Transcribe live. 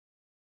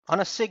On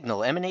a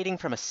signal emanating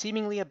from a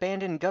seemingly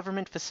abandoned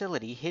government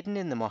facility hidden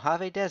in the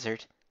Mojave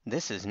Desert,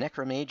 this is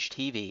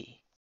NecroMageTV.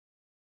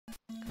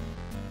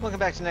 Welcome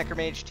back to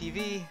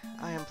NecroMageTV.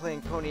 I am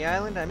playing Pony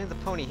Island. I'm in the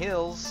Pony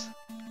Hills.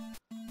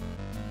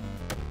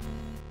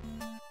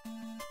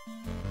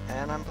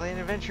 And I'm playing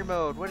Adventure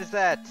Mode. What is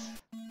that?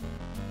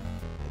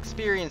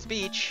 Experience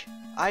Beach.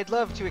 I'd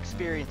love to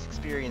experience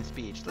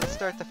Beach. Let's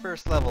start the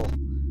first level.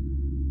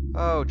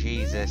 Oh,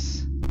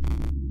 Jesus.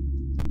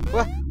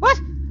 What? What?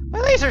 My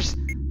lasers!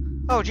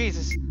 Oh,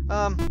 Jesus.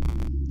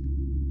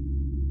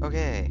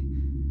 Okay.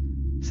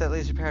 Set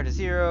laser power to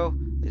 0.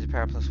 Laser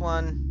power plus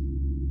 1.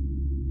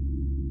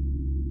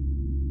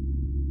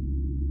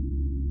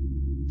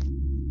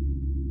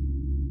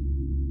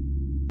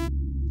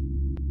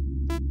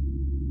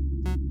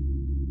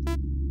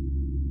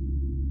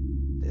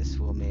 This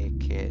will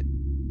make it...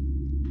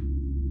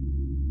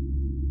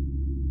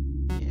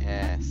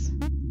 Yes.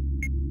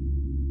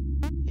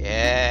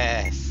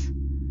 Yes!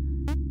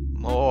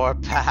 More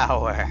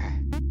power!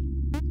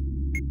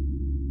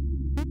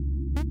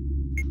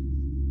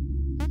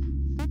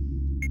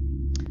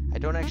 I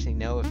don't actually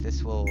know if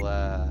this will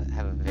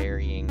have a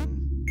varying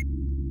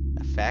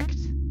effect.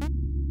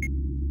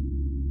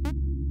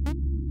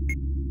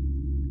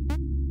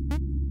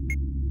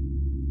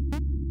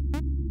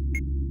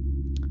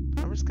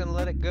 I'm just gonna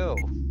let it go.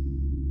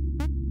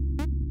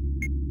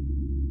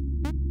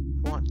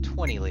 I want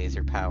 20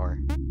 laser power.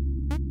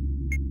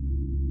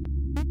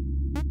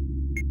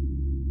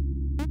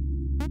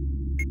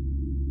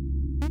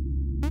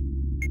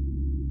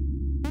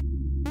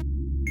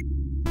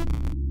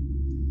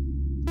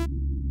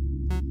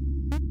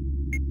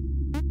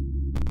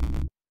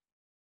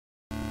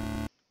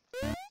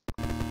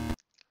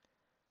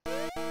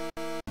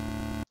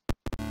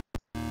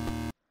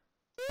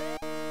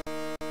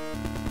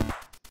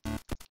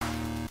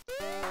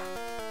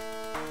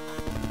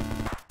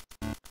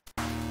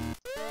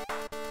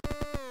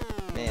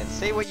 Man,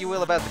 say what you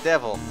will about the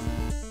devil.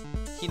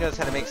 He knows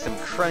how to make some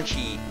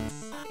crunchy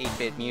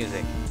 8-bit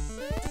music.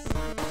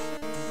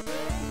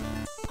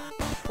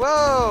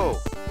 Whoa!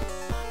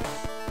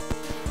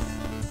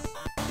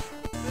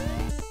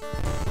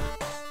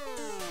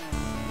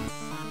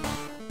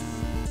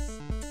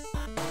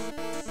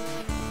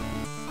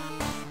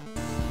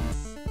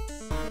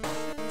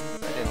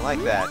 I didn't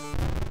like that.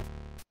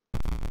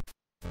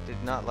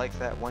 Did not like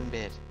that one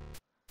bit.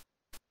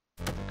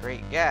 A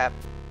great gap.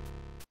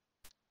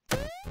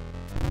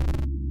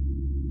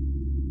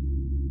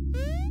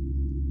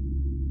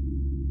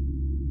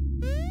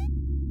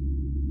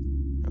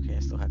 Okay, I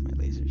still have my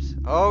lasers.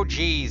 Oh,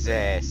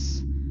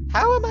 Jesus!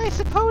 How am I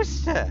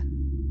supposed to?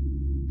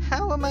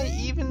 How am I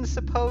even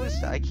supposed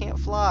to? I can't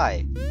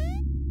fly.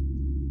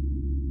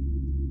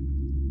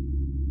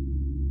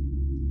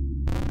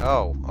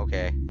 Oh,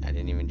 okay. I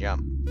didn't even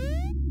jump.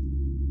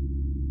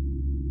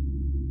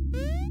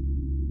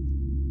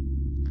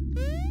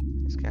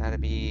 There's gotta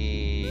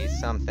be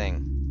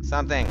something.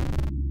 Something!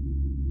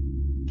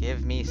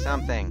 Give me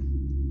something.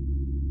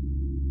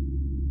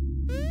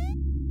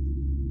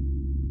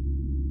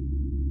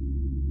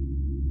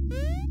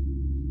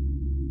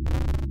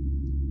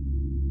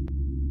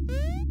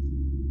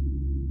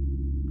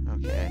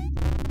 Okay.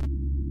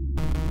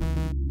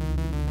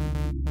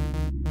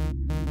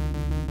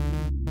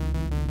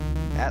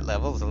 That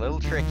level's a little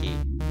tricky.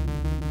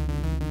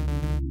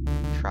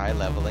 Try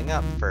leveling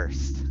up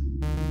first.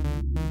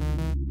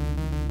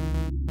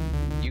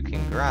 You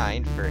can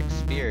grind for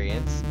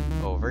experience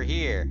over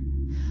here.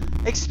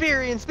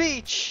 Experience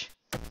Beach!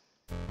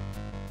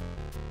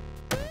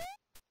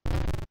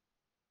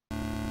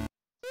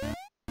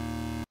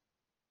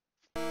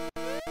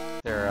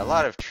 There are a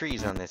lot of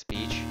trees on this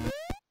beach.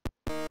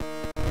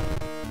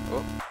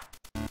 Oh.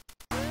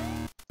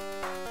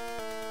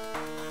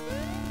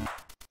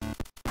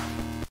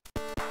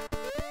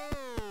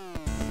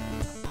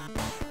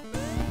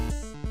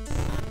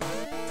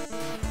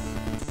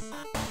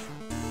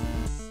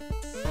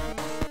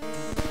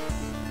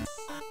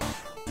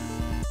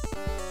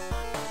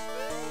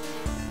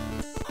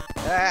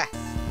 Ah!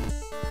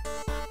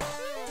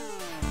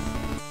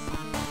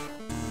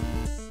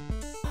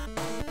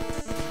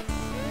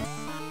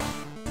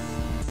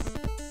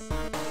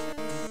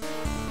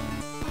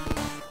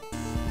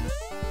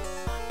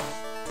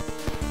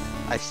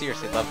 I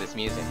seriously love this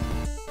music.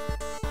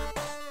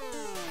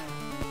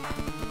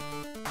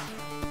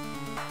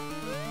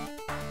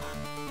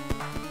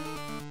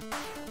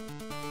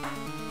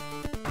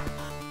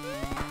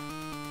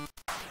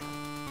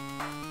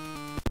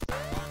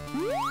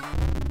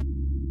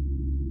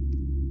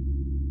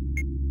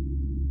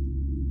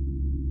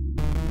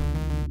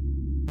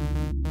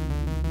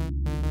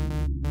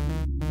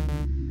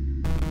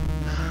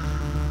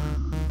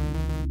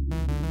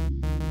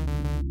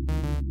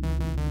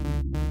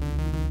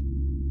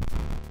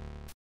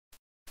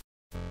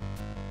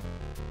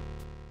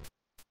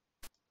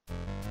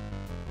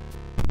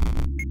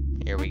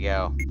 Here we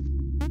go.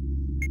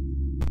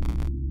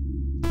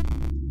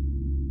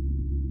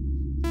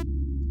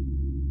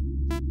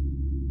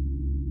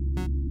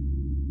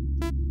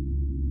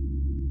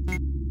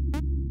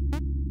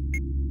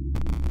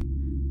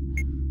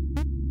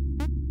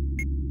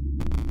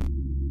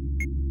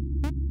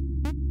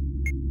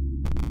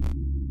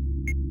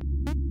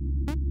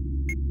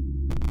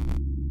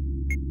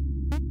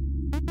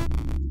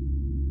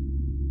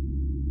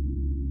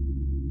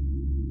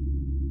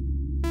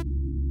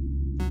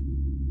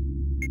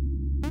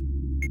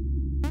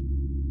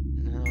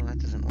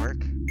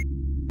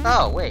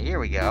 Oh, wait, here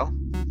we go.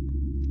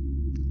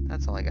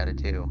 That's all I gotta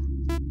do.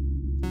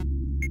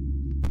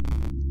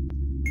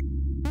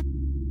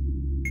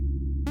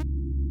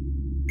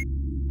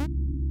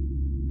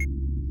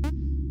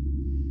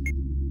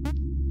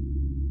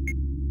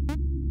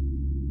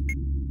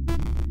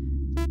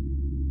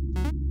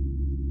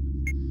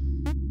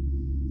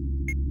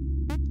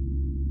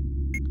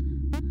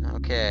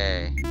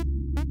 Okay.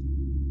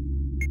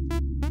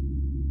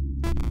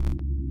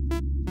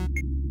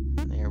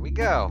 There we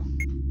go.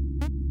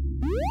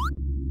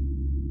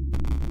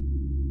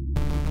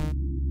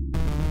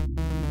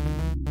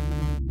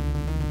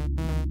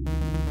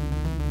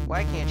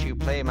 Why can't you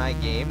play my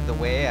game the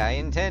way I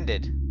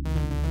intended?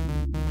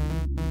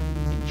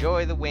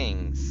 Enjoy the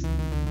wings.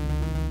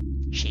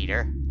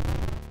 Cheater.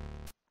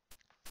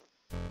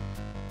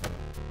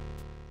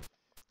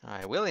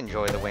 I will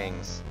enjoy the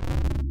wings.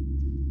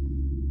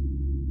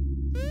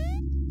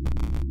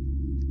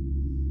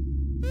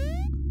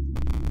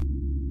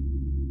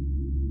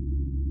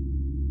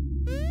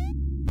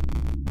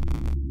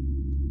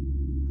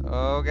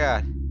 Oh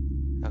god.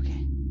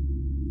 Okay.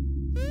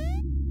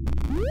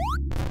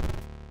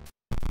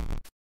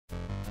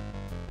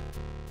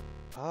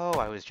 Oh,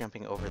 I was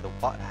jumping over the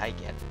water. I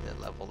get the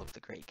level of the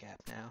Great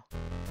Gap now.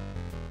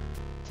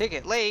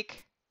 Ticket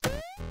Lake!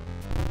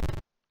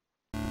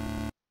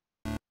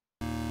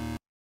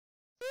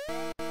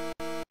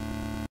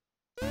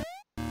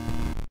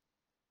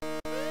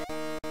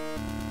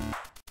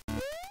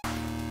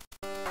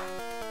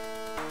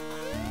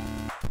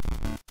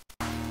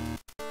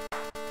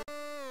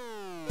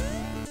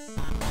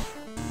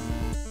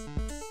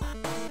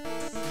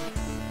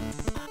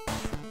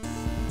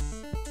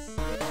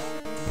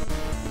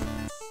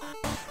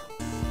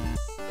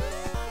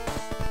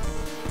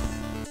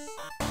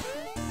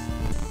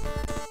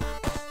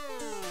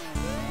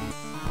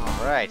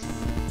 Alright.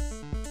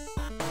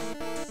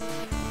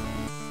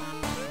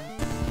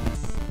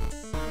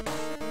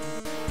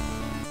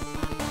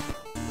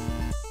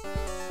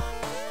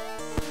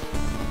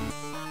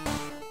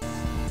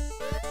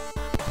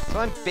 So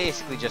I'm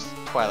basically just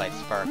Twilight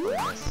Sparkle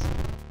in this.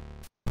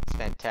 It's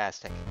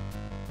fantastic.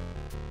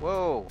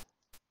 Whoa!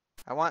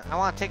 I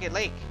want Ticket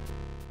Lake!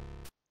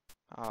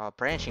 Oh,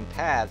 branching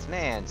paths.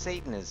 Man,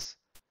 Satan is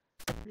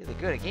really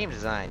good at game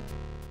design.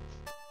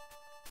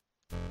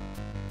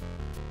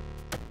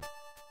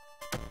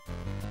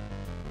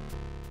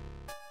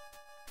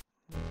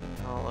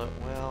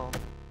 Well,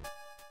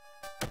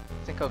 I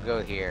think I'll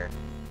go here.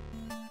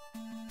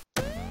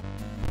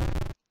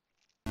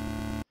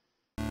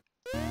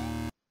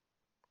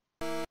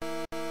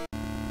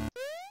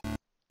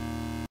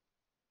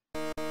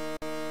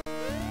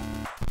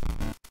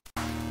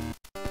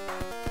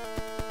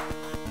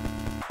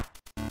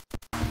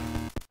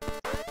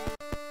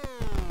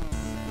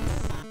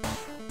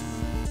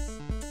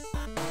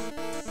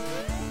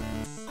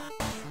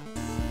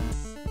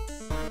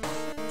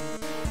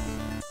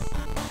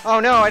 Oh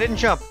no, I didn't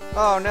jump!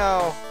 Oh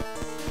no!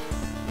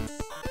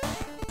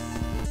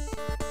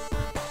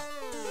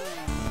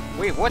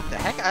 Wait, what the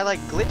heck? I like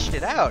glitched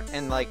it out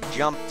and like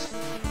jumped.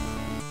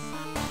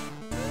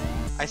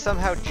 I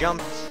somehow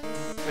jumped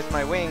with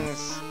my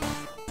wings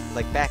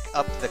like back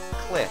up the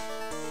cliff.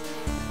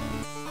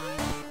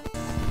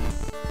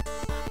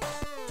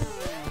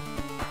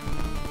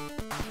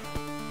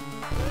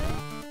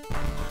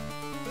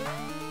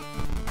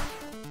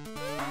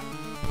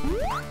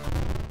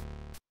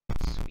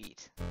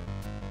 Sweet.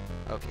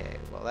 Okay,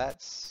 well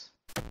that's...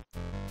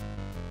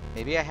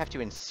 Maybe I have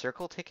to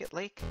encircle Ticket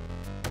Lake?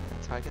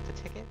 That's how I get the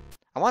ticket?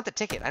 I want the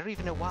ticket! I don't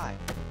even know why.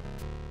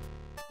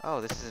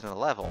 Oh, this isn't a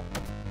level.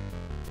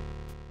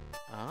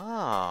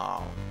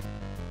 Oh.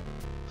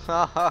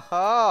 Ho ho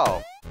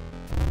ho!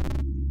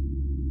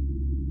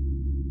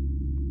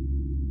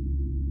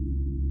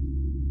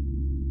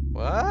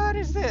 What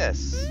is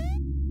this?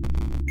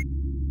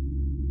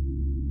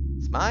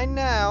 It's mine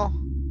now.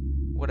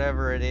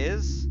 Whatever it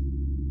is.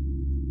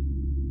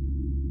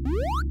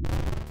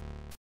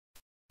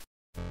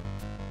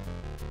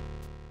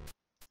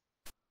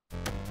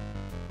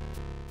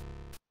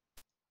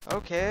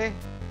 Okay.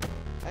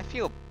 I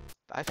feel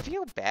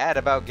bad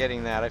about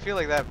getting that. I feel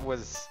like that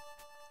was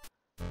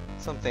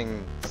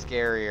something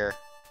scarier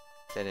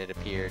than it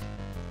appeared.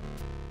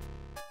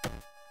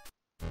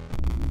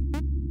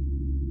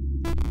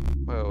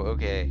 Whoa,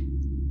 okay.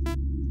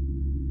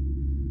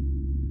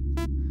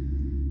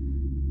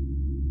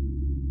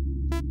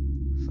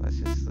 So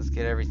let's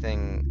get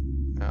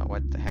everything. Oh,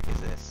 what the heck is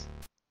this?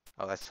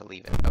 Oh, that's to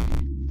leave it.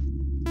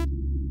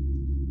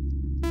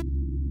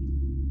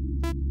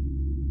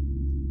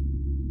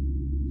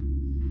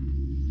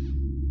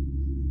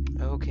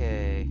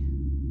 Okay.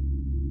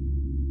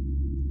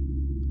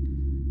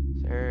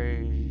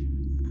 Okay.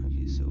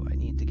 Okay, so I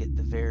need to get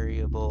the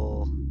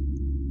variable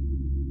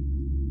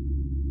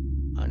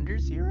under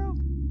 0?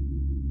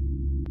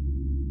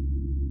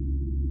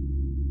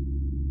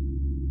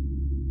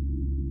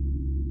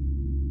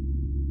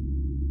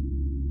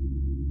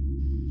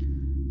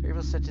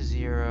 Variable set to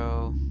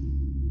 0.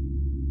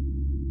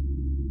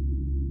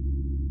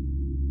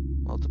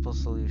 Multiple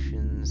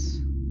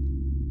solutions.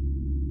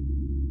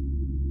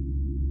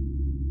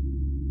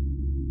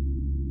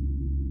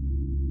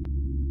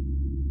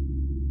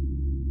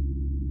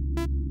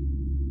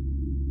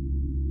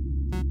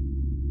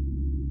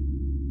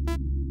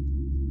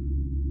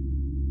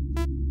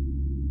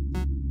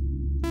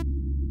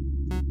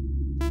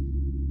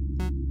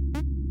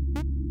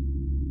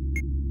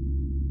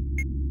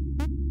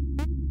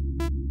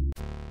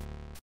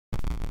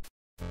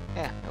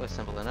 Yeah, that was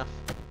simple enough.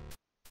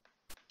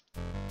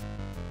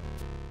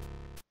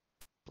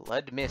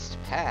 Blood Mist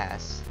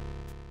Pass.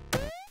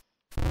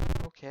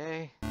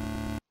 Okay.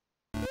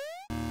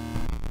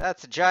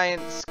 That's a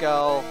giant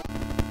skull.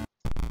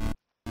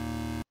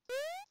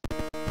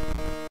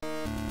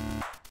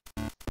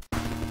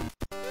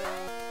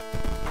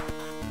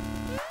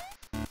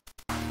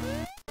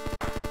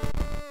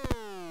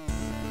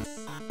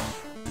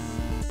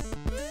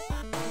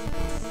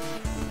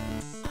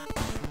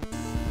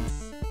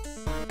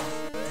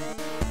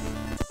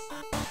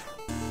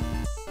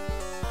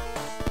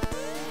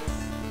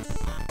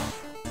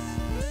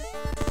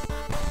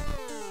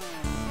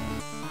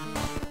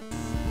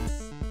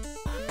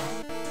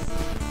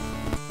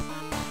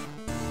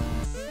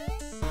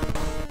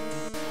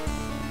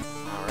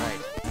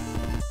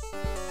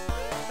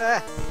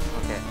 Ah,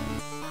 okay.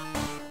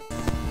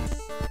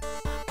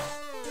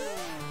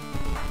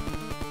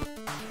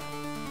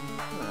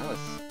 Well, that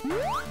was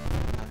not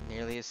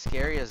nearly as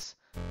scary as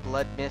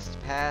Blood Mist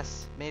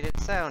Pass made it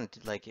sound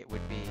like it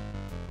would be.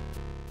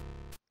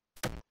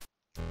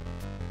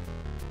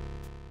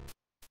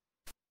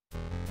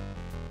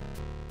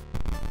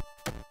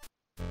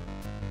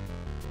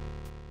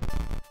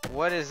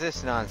 What is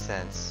this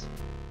nonsense?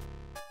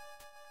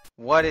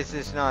 What is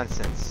this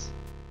nonsense?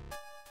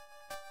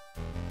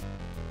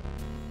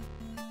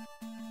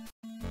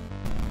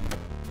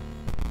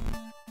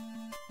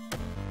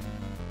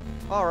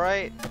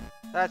 Alright,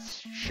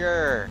 that's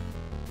sure.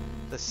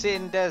 The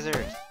Sin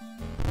Desert.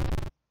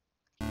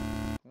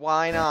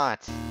 Why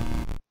not?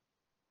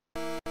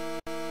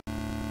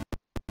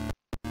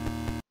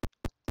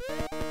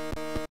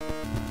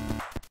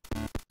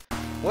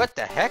 What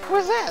the heck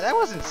was that? That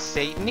wasn't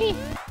Satan-y.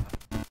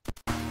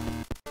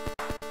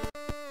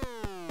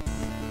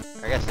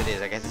 I guess it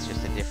is. I guess it's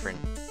just a different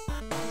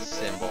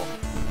symbol.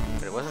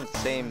 But it wasn't the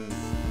same.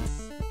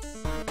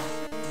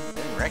 I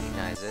didn't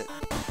recognize it.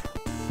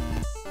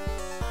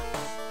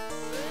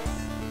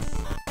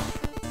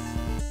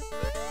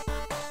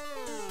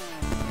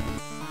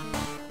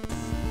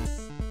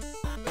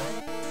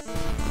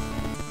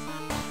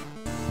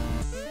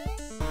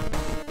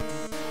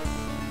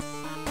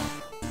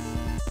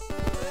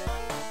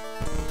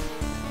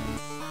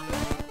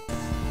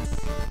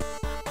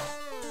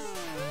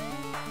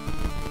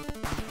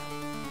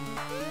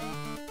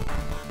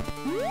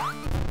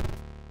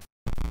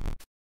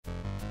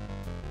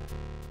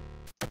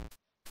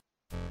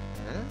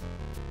 Huh?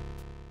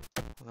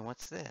 Well, then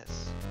what's this?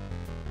 Is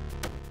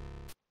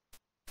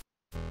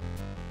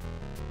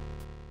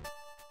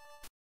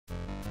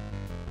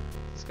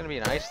this gonna be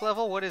an ice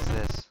level? What is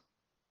this?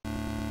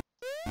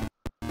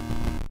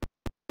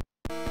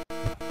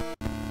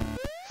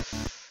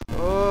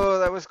 Oh,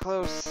 that was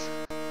close.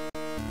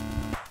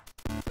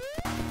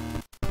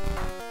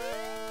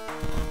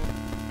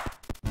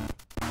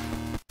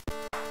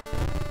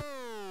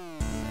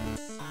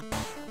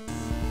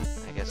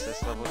 I guess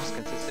this level just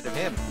consisted of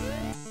him.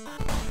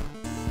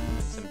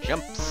 Some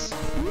jumps.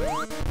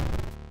 Is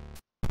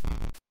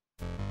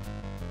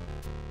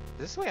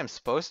this the way I'm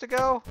supposed to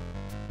go?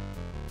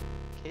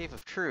 Cave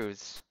of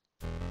Truths.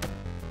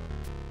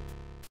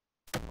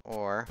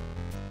 Or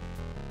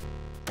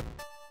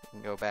we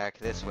can go back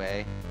this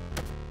way.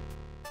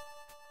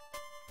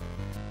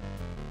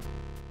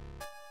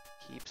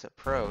 Keeps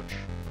approach.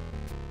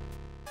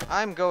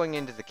 I'm going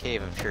into the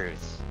Cave of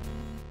Truths.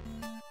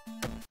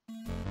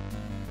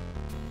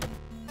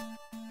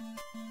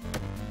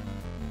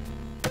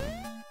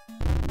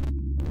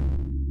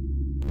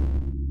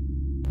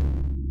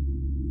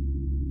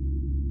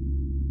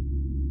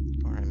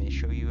 Or I may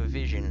show you a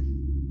vision.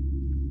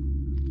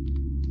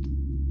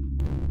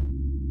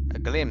 A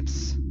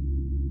glimpse.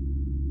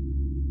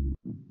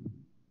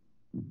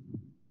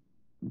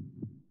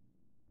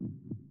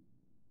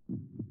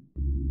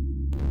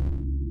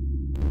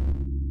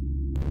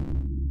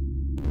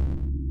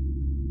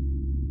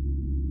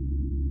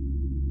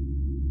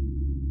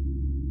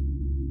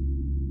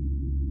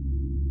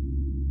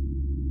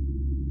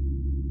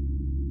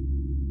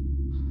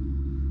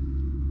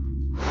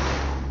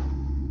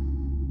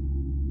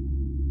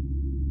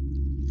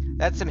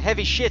 That's some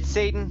heavy shit,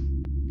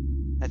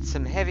 Satan. That's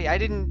some heavy. I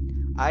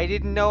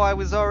didn't know I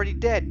was already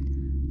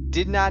dead.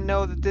 Did not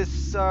know that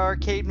this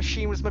arcade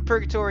machine was my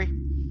purgatory.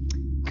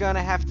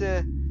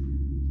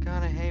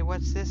 Hey,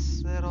 what's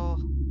this little?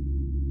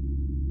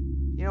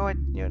 You know what?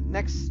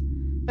 Next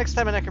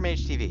time on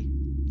NecroMageTV,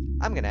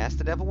 I'm gonna ask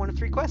the devil one of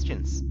 3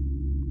 questions.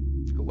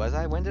 Who was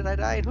I? When did I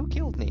die? And who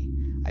killed me?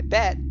 I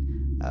bet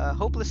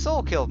Hopeless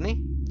Soul killed me.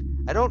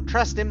 I don't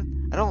trust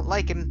him. I don't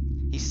like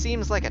him. He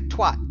seems like a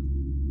twat.